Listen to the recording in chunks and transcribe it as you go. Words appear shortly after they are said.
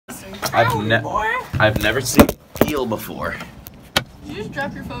I've never seen eel before. Did you just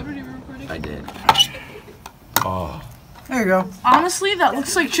drop your phone when you were recording? I did. Oh. There you go. Honestly, that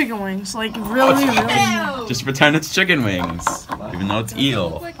looks like chicken wings. Like, really, really. Just pretend it's chicken wings, even though it's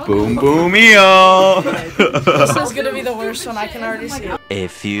eel. Boom, boom, eel. This is gonna be the worst one. I can already see it. A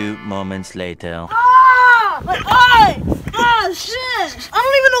few moments later. Ah! My eye! Ah, shit! I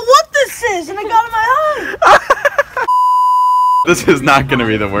don't even know what this is, and I got it in my eye. This is not gonna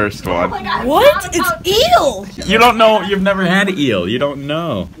be the worst one. What? It's eel. You don't know. You've never had eel. You don't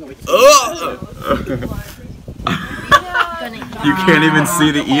know. You can't even see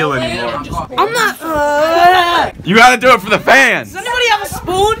the eel anymore. I'm not. You gotta do it for the fans. Does anybody have a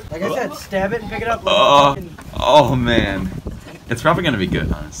spoon? Like I said, stab it and pick it up. Oh man, it's probably gonna be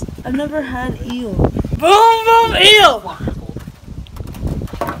good, honestly. I've never had eel. Boom, boom, eel.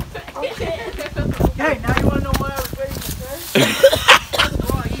 Hey, now you wanna know what I was waiting to say?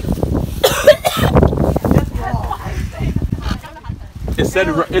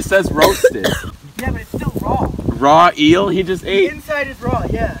 It says roasted. Yeah, but it's still raw. Raw eel he just The ate? inside is raw,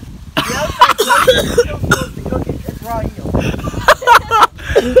 yeah. The outside is still supposed to cook it. It's raw eel.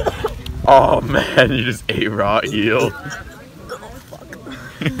 Oh man, you just ate raw eel.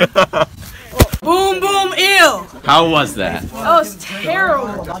 Boom, boom, eel. How was that? Oh, it's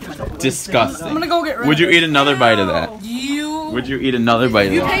terrible. Disgusting. I'm gonna go get rid Would of you eat another bite of that? Would you eat another bite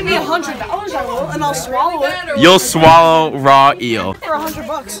of you that? pay me $100, I will, and I'll swallow it. You'll swallow raw eel. For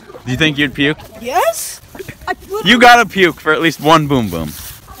 $100. Do you think you'd puke? Yes? You gotta puke for at least one boom boom.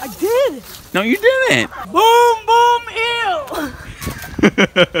 I did. No, you didn't. Boom, boom, eel.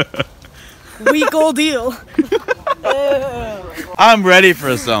 Week old eel. I'm ready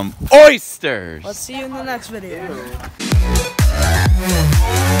for some oysters. Let's see you in the next video.